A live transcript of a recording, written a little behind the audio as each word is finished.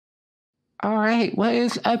Alright, what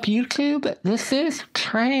is up YouTube? This is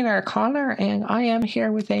Trainer Connor and I am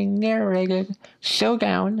here with a narrated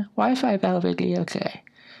Showdown Wi-Fi battle video today.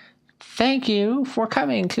 Thank you for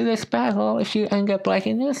coming to this battle. If you end up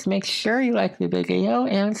liking this, make sure you like the video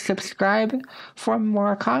and subscribe for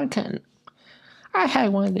more content. I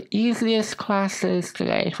had one of the easiest classes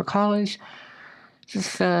today for college.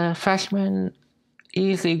 Just a freshman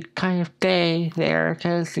easy kind of day there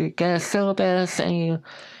because you get a syllabus and you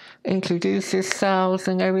introduce yourselves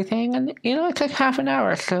and everything, and it took half an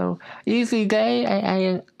hour, so easy day.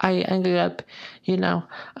 I ended up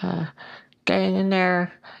getting in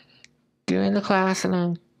there, doing the class, and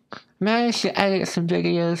then managed to edit some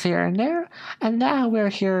videos here and there, and now we're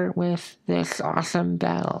here with this awesome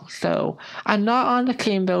battle. So I'm not on the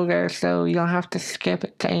team builder, so you don't have to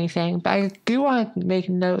skip to anything, but I do want to make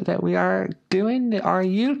note that we are doing the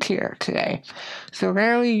RU tier today. So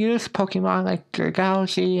rarely used Pokemon like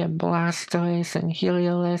Dragalge and Blastoise and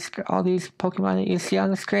Heliolisk, all these Pokemon that you see on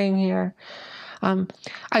the screen here.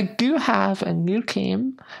 I do have a new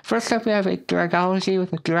team. First up, we have a Dragalge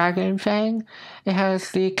with a Dragon Fang. It has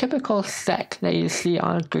the typical set that you see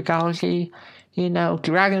on Dragalge,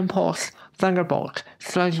 Dragon Pulse, Thunderbolt,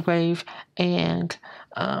 Sludge Wave, and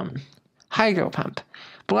Hydro Pump.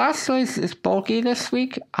 Blastoise is bulky this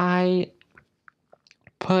week. I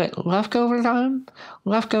put leftovers on him.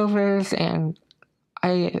 Leftovers, and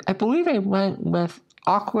I believe I went with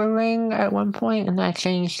Aqua Ring at one point, and I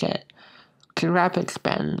changed it to Rapid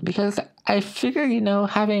Spin, because I figure,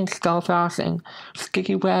 having Stealthos and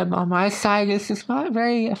Sticky Web on my side is just not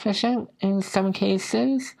very efficient in some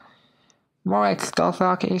cases. More like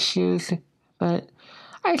Stealthrock issues, but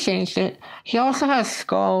I changed it. He also has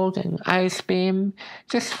Scald and Ice Beam,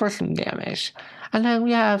 just for some damage. And then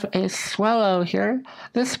we have a Swallow here.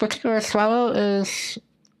 This particular Swallow is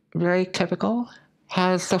very typical.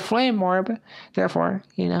 Has the Flame Orb, therefore,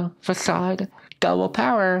 Facade, double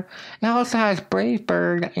power. It also has Brave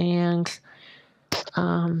Bird and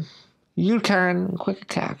U-Turn Quick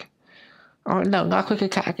Attack. Or no, not Quick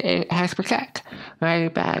Attack. It has Protect. Very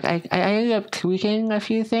bad. I ended up tweaking a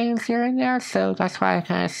few things here and there, so that's why I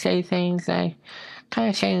kind of say things. I kind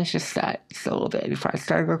of changed the stats a little bit before I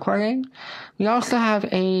started recording. We also have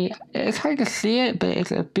it's hard to see it, but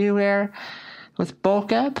it's a Beware with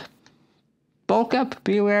Bulk Up. Bulk Up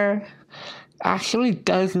Beware actually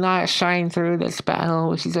does not shine through this battle,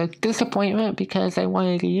 which is a disappointment because I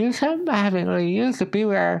wanted to use him. I haven't really used the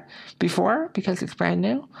Beware before because it's brand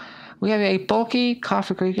new. We have a bulky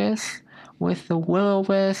Cofagrigus with the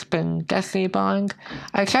Will-O-Wisp and Destiny Bond.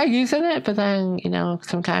 I tried using it, but then,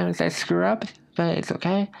 sometimes I screw up, but it's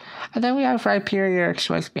okay. And then we have Rhyperior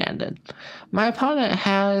Choice Banded. My opponent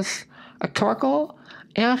has a Torkoal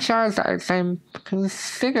and a Charizard, so I'm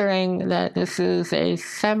considering that this is a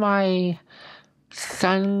semi-Sun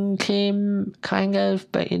team, kind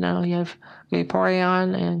of, but, you have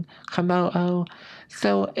Vaporeon and Komodo.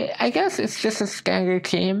 So I guess it's just a standard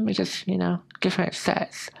team, it's just, different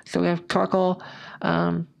sets. So we have Torkoal,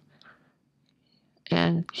 and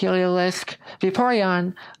Heliolisk,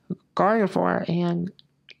 Vaporeon, Gardevoir, and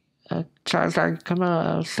Charizard,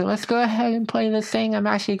 Komodo. So let's go ahead and play this thing. I'm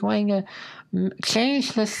actually going to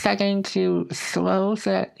change the setting to slow so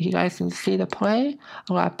that you guys can see the play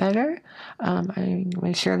a lot better. I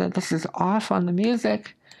make sure that this is off on the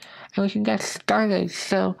music, and we can get started.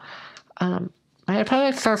 So, my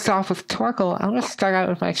opponent starts off with Torkoal. I'm going to start out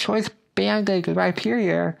with my Choice Banded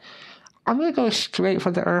Rhyperior. I'm going to go straight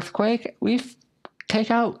for the Earthquake. We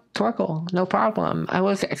take out Torkoal, no problem. I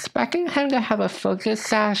was expecting him to have a Focus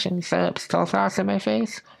Sash and set up Stealthos in my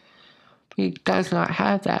face. He does not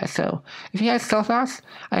have that, so if he has Stealthos,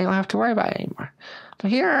 I don't have to worry about it anymore. But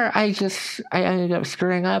here, I ended up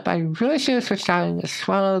screwing up. I really should have switched out into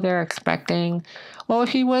Swallow there, if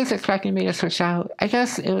he was expecting me to switch out, I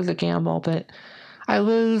guess it was a gamble, but I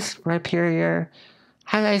lose Rhyperior.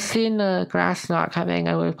 Had I seen the Grass Knot coming,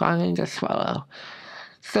 I would have gone into Swallow.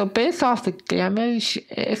 So based off the damage,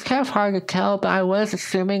 it's kind of hard to tell, but I was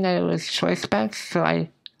assuming that it was Choice Specs, so I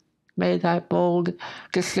made that bold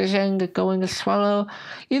decision to go into Swallow.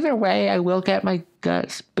 Either way, I will get my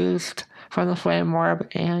Guts boost from the Flame Orb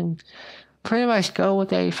and pretty much go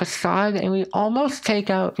with a Facade, and we almost take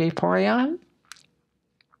out Vaporeon,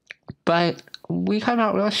 but we come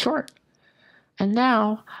out real short. And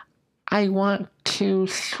now I want to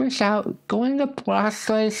switch out, going to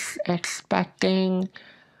Blastoise, expecting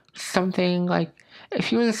something like, if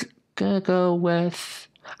he was going to go with,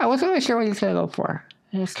 I wasn't really sure what he was going to go for.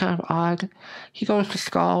 It's kind of odd. He goes for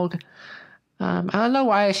Scald. I don't know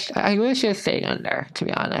why I really should have stayed under, to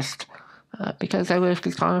be honest. because I would have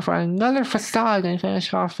just gone for another facade and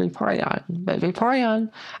finish off Vaporeon. But Vaporeon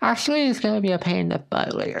actually is going to be a pain in the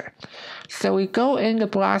butt later. So we go into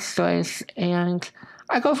Blastoise, and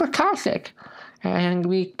I go for Toxic. And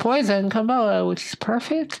we poison Komodo, which is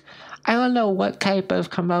perfect. I don't know what type of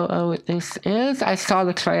Komodo this is. I saw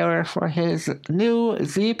the trailer for his new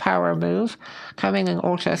Z-Power move coming in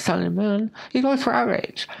Ultra Sun and Moon. He goes for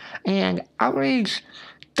Outrage. And Outrage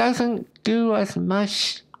doesn't do as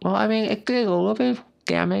much. Well, I mean, it did a little bit of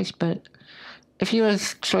damage, but if he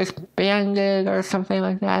was choice banded or something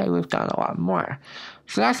like that, it would have done a lot more.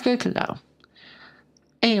 So that's good to know.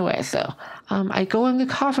 Anyway, so I go into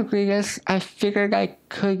Cofagrigus. I figured I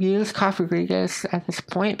could use Cofagrigus at this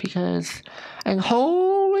point because, and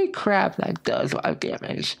holy crap, that does a lot of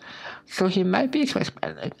damage. So he might be choice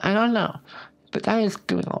banded. I don't know. But that is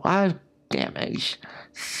doing a lot of damage.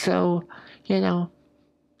 So,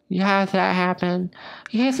 you have that happen.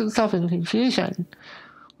 He gets himself in confusion,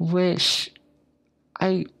 which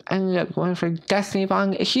I ended up going for Destiny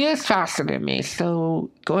Bond. He is faster than me, so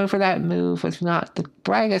going for that move was not the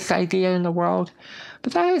brightest idea in the world,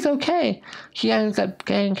 but that is okay. He ends up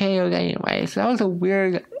getting KO'd anyway, so that was a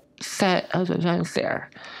weird set of events there.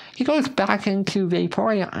 He goes back into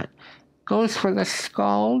Vaporeon, goes for the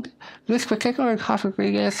Scald. This particular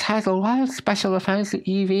Cofagrigus has a lot of special defense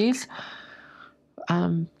EVs,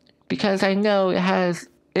 because I know it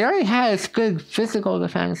already has good physical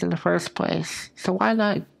defense in the first place. So why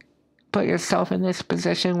not put yourself in this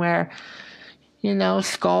position where,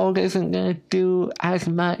 Scald isn't going to do as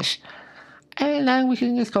much. And then we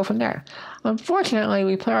can just go from there. Unfortunately,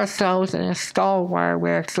 we put ourselves in a stall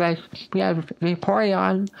where it's like we have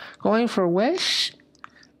Vaporeon going for Wish.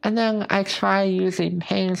 And then I try using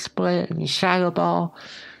Pain Split and Shadow Ball,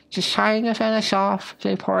 just trying to finish off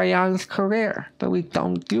Vaporeon's career. But we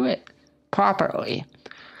don't do it properly.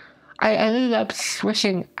 I ended up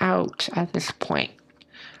switching out at this point,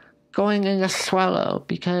 going into Swallow,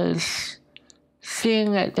 because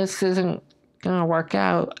seeing that this isn't going to work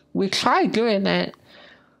out, we tried doing it,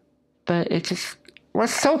 but we're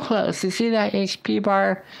so close. You see that HP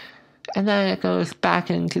bar, and then it goes back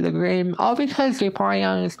into the green, all because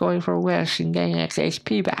Vaporeon is going for Wish and getting its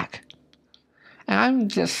HP back. And I'm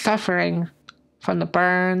just suffering from the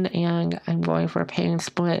burn, and I'm going for a Pain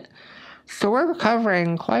Split. So we're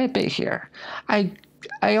recovering quite a bit here. I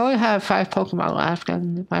only have 5 Pokemon left,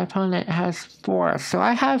 and my opponent has 4, so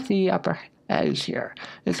I have the upper edge here,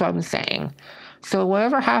 is what I'm saying. So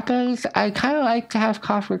whatever happens, I kind of like to have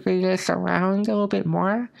Cofagrigus around a little bit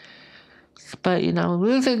more. But,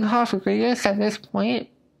 losing Cofagrigus at this point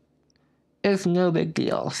is no big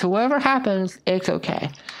deal. So whatever happens, it's okay.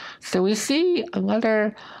 So we see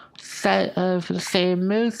another set of the same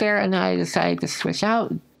moves there, and I decide to switch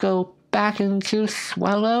out, go back into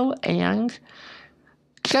Swallow, and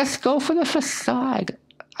just go for the Facade.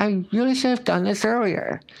 I really should have done this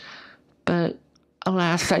earlier, but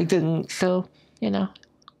alas, I didn't. So,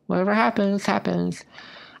 whatever happens, happens.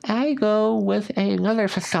 I go with another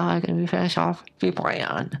Facade, and we finish off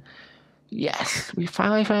Vaporeon. Yes, we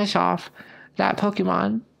finally finish off that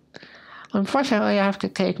Pokemon. Unfortunately, I have to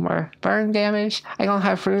take more burn damage. I don't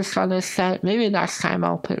have Roost on this set. Maybe next time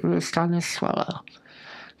I'll put Roost on this Swallow.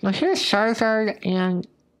 Now here's Charizard, and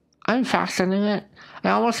I'm faster than it. I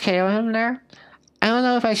almost KO him there. I don't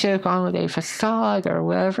know if I should have gone with a Facade or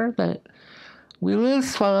whatever, but we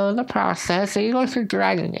lose Swallow in the process, so he goes for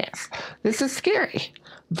Dragon Dance. This is scary.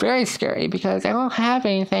 Very scary, because I don't have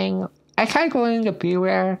anything. I tried going into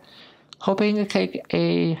Beware, hoping to take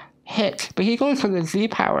a hit, but he goes for the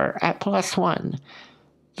Z-Power at +1.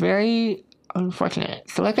 Very unfortunate.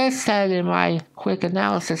 So like I said in my quick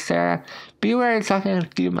analysis there, Beware is not going to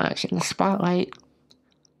do much. In the Spotlight,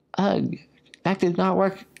 that did not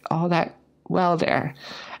work all that well there.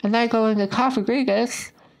 And then I go into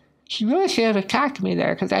Cofagrigus. He really should have attacked me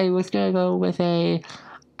there, because I was going to go with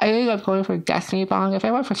I ended up going for Destiny Bond. If I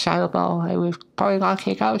went for Shadow Ball, I would probably not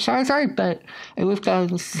take out Charizard, but it would have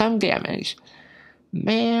done some damage.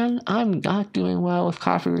 Man, I'm not doing well with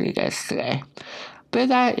Cofagrigus today. But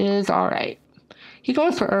that is alright. He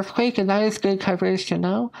goes for Earthquake, and that is good coverage to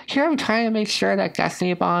know. Here I'm trying to make sure that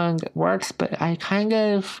Destiny Bond works, but I kind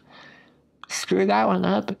of screwed that one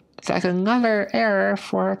up. So that's another error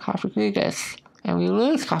for Cofagrigus. And we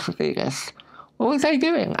lose Cofagrigus. What was I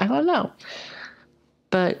doing? I don't know.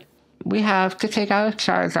 But we have to take out a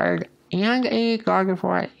Charizard and a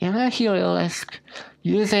Gardevoir and a Heliolisk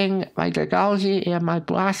using my Dragalge and my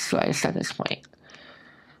Blastoise at this point.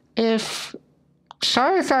 If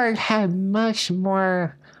Charizard had much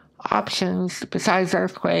more options besides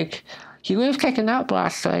Earthquake, he would have taken out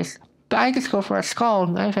Blastoise, but I just go for a Scald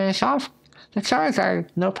and I finish off the Charizard,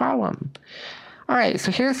 no problem. Alright,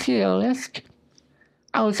 so here's Heliolisk.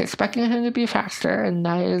 I was expecting him to be faster, and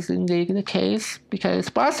that is indeed the case, because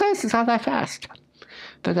Blastoise is not that fast.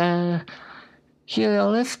 But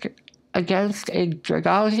Heliolisk against a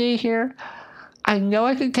Dragology here. I know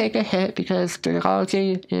I can take a hit because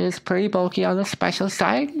Dragology is pretty bulky on the special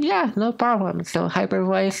side. Yeah, no problem. So Hyper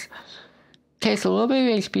Voice takes a little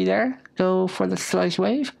bit of HP there. Go for the Sludge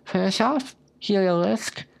Wave. Finish off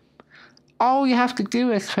Heliolisk. All you have to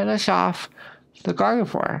do is finish off the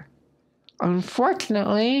Gardevoir.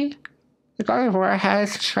 Unfortunately, the Gardevoir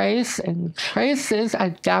has Trace, and Trace's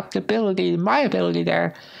adaptability, my ability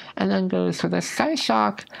there, and then goes for the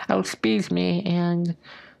Psyshock, outspeeds me, and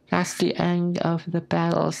that's the end of the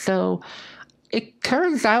battle. So it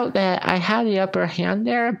turns out that I had the upper hand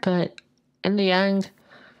there, but in the end,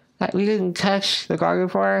 we didn't touch the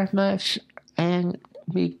Gardevoir much, and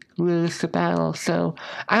we lose the battle. So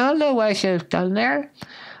I don't know what I should have done there,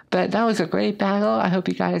 but that was a great battle. I hope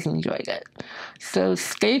you guys enjoyed it. So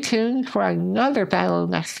stay tuned for another battle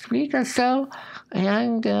next week or so.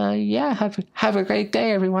 And yeah, have a great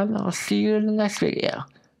day, everyone. I'll see you in the next video.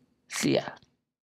 See ya.